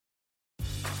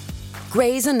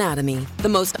Grey's Anatomy, the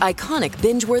most iconic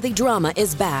binge-worthy drama,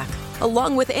 is back,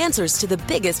 along with answers to the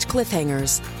biggest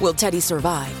cliffhangers. Will Teddy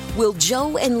survive? Will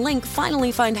Joe and Link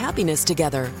finally find happiness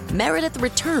together? Meredith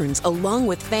returns along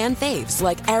with fan faves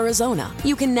like Arizona.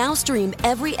 You can now stream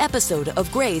every episode of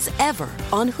Grey's ever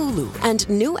on Hulu, and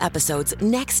new episodes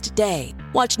next day.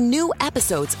 Watch new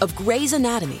episodes of Grey's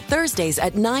Anatomy Thursdays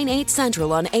at 9/8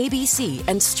 Central on ABC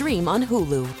and stream on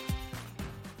Hulu.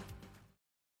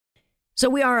 So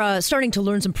we are starting to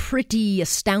learn some pretty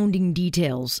astounding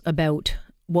details about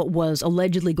what was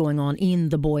allegedly going on in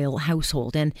the Boyle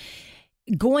household, and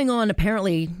going on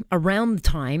apparently around the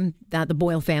time that the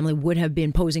Boyle family would have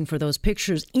been posing for those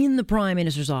pictures in the Prime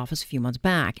Minister's office a few months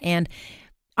back. And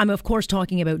I'm, of course,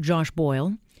 talking about Josh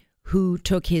Boyle, who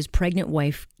took his pregnant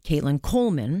wife, Caitlin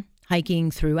Coleman, hiking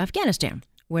through Afghanistan,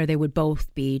 where they would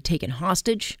both be taken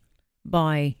hostage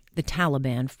by the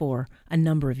Taliban for a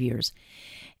number of years,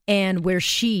 and where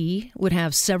she would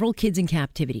have several kids in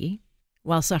captivity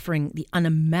while suffering the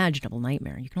unimaginable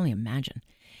nightmare. You can only imagine.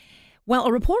 Well,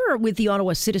 a reporter with the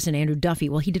Ottawa Citizen, Andrew Duffy,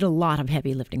 well, he did a lot of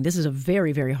heavy lifting. This is a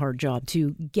very, very hard job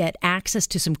to get access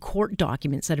to some court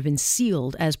documents that have been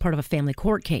sealed as part of a family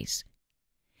court case.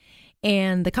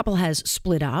 And the couple has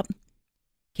split up.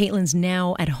 Caitlin's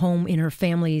now at home in her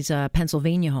family's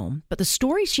Pennsylvania home. But the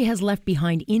stories she has left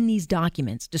behind in these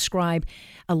documents describe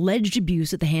alleged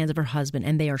abuse at the hands of her husband,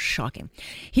 and they are shocking.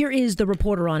 Here is the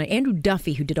reporter on it, Andrew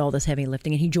Duffy, who did all this heavy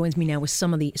lifting, and he joins me now with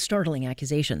some of the startling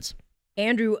accusations.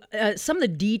 Andrew, some of the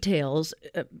details,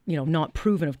 not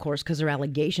proven, of course, because they're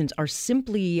allegations, are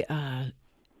simply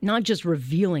not just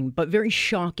revealing, but very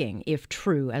shocking, if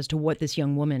true, as to what this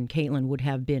young woman, Caitlin, would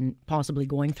have been possibly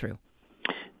going through.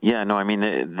 Yeah, no, I mean,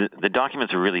 the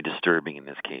documents are really disturbing in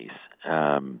this case.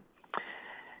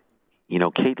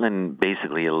 Caitlin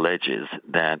basically alleges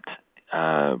that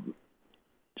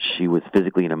she was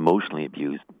physically and emotionally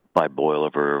abused by Boyle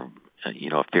over,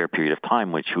 a fair period of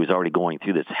time, which she was already going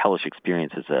through this hellish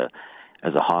experience as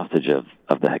a hostage of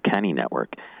the Haqqani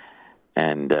network.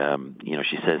 And,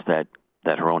 she says that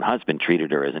her own husband treated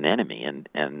her as an enemy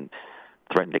and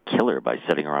threatened to kill her by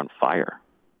setting her on fire.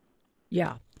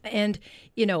 Yeah. And,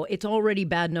 it's already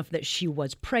bad enough that she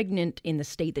was pregnant in the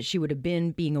state that she would have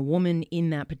been, being a woman in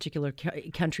that particular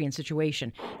country and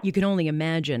situation. You can only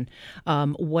imagine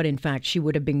what, in fact, she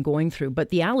would have been going through. But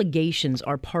the allegations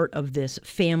are part of this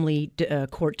family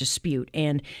court dispute,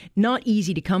 and not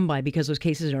easy to come by because those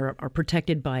cases are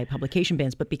protected by publication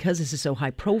bans. But because this is so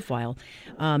high profile,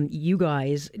 you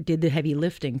guys did the heavy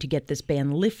lifting to get this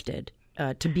ban lifted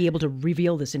to be able to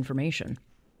reveal this information.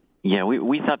 Yeah,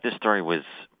 we thought this story was,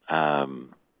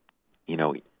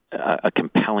 a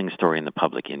compelling story in the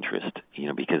public interest,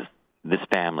 because this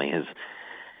family has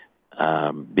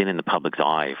been in the public's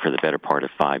eye for the better part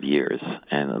of 5 years,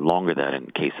 and longer than in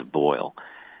the case of Boyle.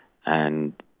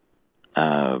 And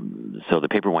so the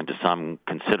paper went to some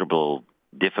considerable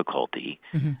difficulty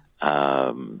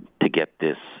to get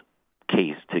this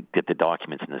case, to get the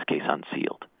documents in this case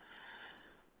unsealed.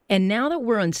 And now that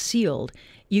we're unsealed,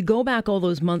 you go back all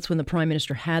those months when the Prime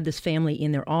Minister had this family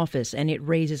in their office, and it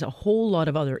raises a whole lot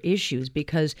of other issues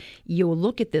because you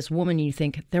look at this woman and you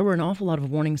think there were an awful lot of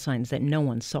warning signs that no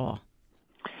one saw.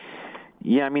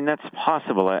 Yeah, I mean, that's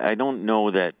possible. I don't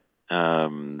know that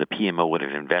the PMO would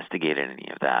have investigated any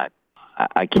of that.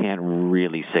 I can't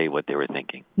really say what they were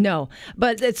thinking. No,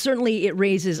 but it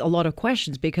raises a lot of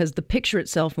questions because the picture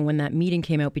itself, and when that meeting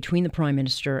came out between the Prime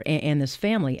Minister and this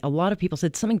family, a lot of people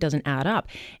said something doesn't add up.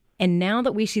 And now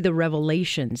that we see the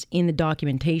revelations in the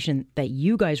documentation that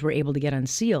you guys were able to get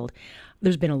unsealed,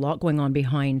 there's been a lot going on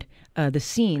behind the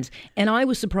scenes. And I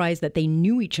was surprised that they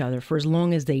knew each other for as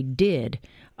long as they did,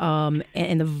 and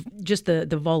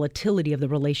the volatility of the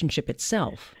relationship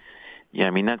itself. Yeah, I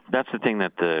mean, that's the thing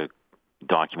that the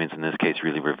documents in this case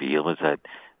really reveal, is that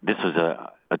this was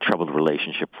a troubled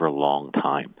relationship for a long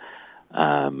time.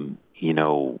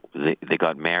 They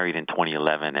got married in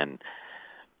 2011, and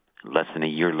less than a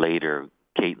year later,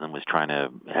 Caitlin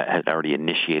had already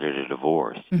initiated a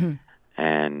divorce. Mm-hmm.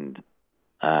 And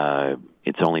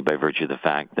it's only by virtue of the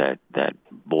fact that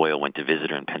Boyle went to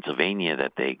visit her in Pennsylvania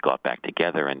that they got back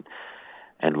together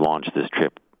and launched this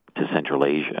trip to Central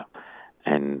Asia.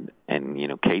 And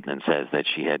Caitlin says that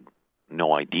she had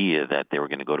no idea that they were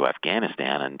going to go to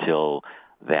Afghanistan until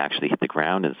they actually hit the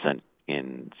ground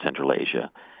in Central Asia.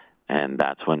 And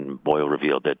that's when Boyle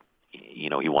revealed that, he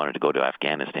wanted to go to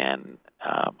Afghanistan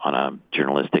on a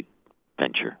journalistic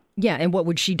venture. Yeah, and what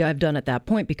would she have done at that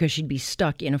point? Because she'd be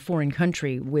stuck in a foreign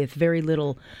country with very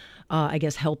little,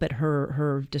 help at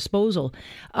her disposal.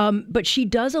 But she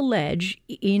does allege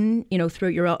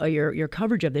throughout your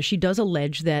coverage of this, she does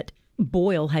allege that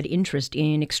Boyle had interest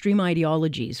in extreme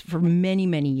ideologies for many,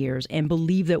 many years and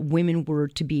believed that women were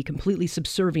to be completely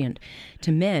subservient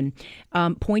to men,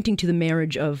 pointing to the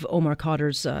marriage of Omar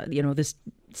Khadr's, this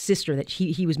sister that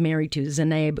he was married to,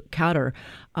 Zainab Khadr,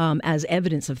 as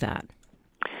evidence of that.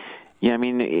 Yeah, I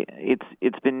mean,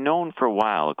 it's been known for a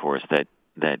while, of course, that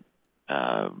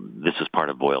this was part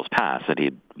of Boyle's past, that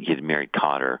he had married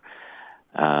Khadr,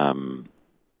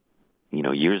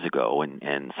 years ago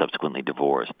and subsequently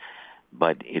divorced.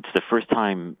 But it's the first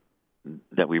time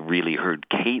that we really heard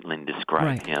Caitlin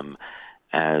describe him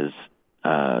as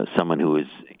someone who is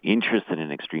interested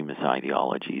in extremist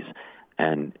ideologies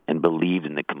and believed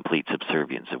in the complete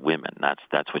subservience of women.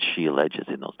 That's what she alleges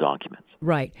in those documents.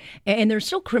 Right. And there's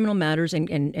still criminal matters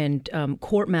and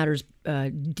court matters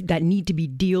that need to be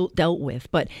dealt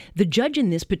with. But the judge in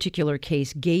this particular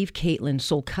case gave Caitlin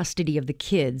sole custody of the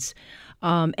kids.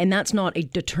 And that's not a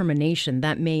determination.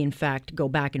 That may, in fact, go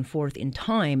back and forth in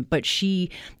time. But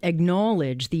she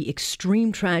acknowledged the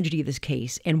extreme tragedy of this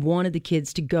case and wanted the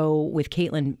kids to go with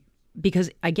Caitlin because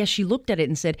I guess she looked at it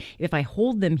and said, if I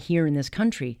hold them here in this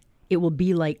country, it will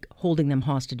be like holding them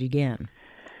hostage again.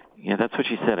 Yeah, that's what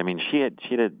she said. I mean, she had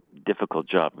a difficult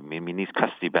job. I mean, these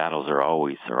custody battles are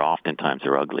oftentimes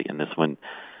ugly, and this one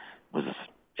was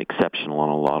exceptional on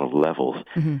a lot of levels.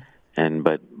 Mm-hmm. And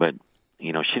but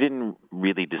she didn't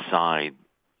really decide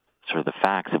sort of the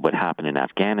facts of what happened in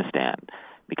Afghanistan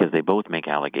because they both make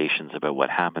allegations about what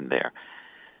happened there.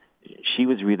 She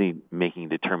was really making a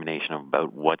determination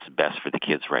about what's best for the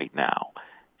kids right now.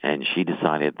 And she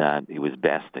decided that it was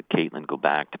best that Caitlin go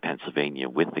back to Pennsylvania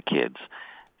with the kids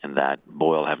and that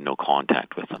Boyle have no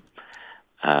contact with them.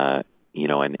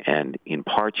 And in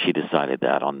part she decided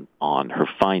that on her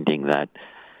finding that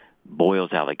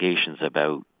Boyle's allegations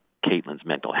about Caitlin's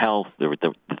mental health, there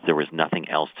was nothing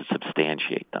else to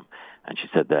substantiate them. And she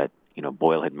said that,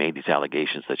 Boyle had made these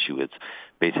allegations that she was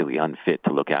basically unfit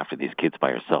to look after these kids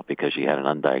by herself because she had an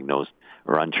undiagnosed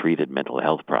or untreated mental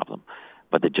health problem.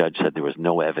 But the judge said there was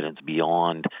no evidence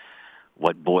beyond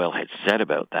what Boyle had said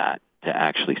about that to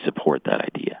actually support that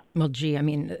idea. Well, gee, I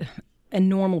mean, a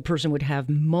normal person would have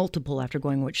multiple after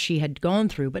going what she had gone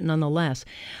through, but nonetheless,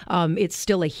 it's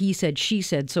still a he said, she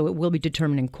said, so it will be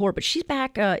determined in court. But she's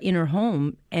back in her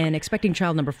home and expecting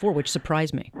child number 4, which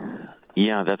surprised me.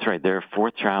 Yeah, that's right. Their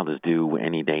 4th child is due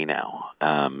any day now.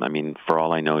 I mean, for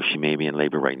all I know, she may be in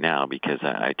labor right now because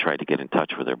I tried to get in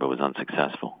touch with her but was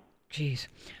unsuccessful. Jeez.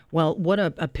 Well, what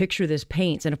a picture this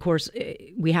paints. And of course,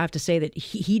 we have to say that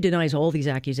he denies all these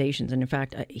accusations. And in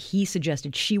fact, he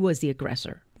suggested she was the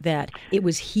aggressor, that it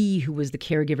was he who was the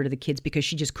caregiver to the kids because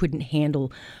she just couldn't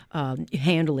handle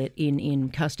it in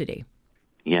custody.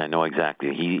 Yeah, no,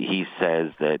 exactly. He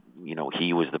says that,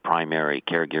 he was the primary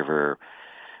caregiver,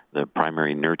 the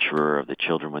primary nurturer of the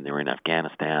children when they were in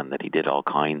Afghanistan, that he did all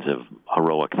kinds of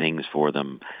heroic things for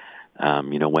them,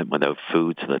 went without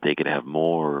food so that they could have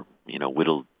more,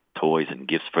 whittled toys and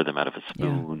gifts for them out of a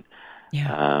spoon,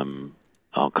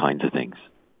 all kinds of things.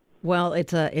 Well,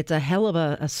 it's a hell of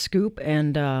a scoop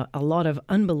and a lot of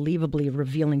unbelievably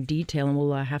revealing detail, and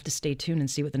we'll have to stay tuned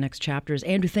and see what the next chapter is.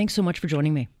 Andrew, thanks so much for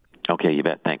joining me. Okay, you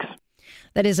bet. Thanks.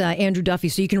 That is Andrew Duffy.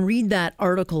 So you can read that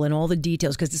article and all the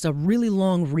details because it's a really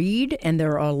long read and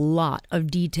there are a lot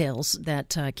of details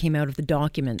that came out of the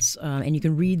documents. And you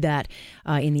can read that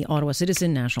in the Ottawa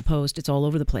Citizen, National Post. It's all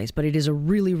over the place. But it is a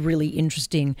really, really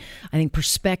interesting, I think,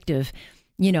 perspective.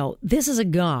 This is a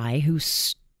guy who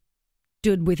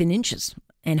stood within inches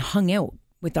and hung out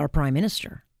with our prime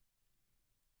minister.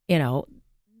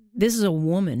 This is a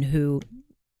woman who...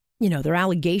 there are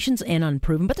allegations and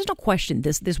unproven, but there's no question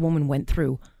this woman went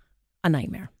through a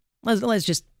nightmare. Let's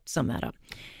just sum that up.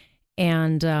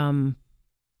 And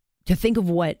to think of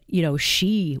what,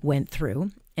 she went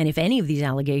through, and if any of these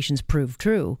allegations prove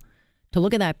true, to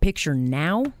look at that picture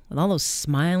now with all those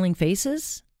smiling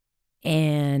faces,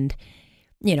 and,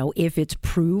 if it's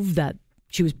proved that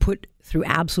she was put through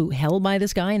absolute hell by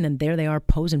this guy, and then there they are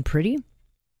posing pretty,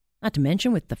 not to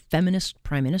mention with the feminist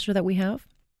prime minister that we have.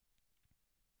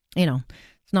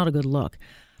 It's not a good look.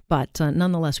 But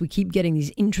nonetheless, we keep getting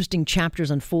these interesting chapters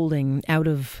unfolding out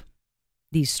of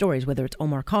these stories, whether it's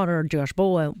Omar Khadr or Josh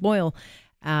Boyle.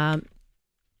 Some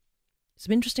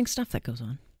interesting stuff that goes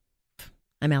on.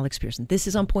 I'm Alex Pearson. This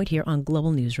is On Point here on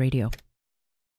Global News Radio.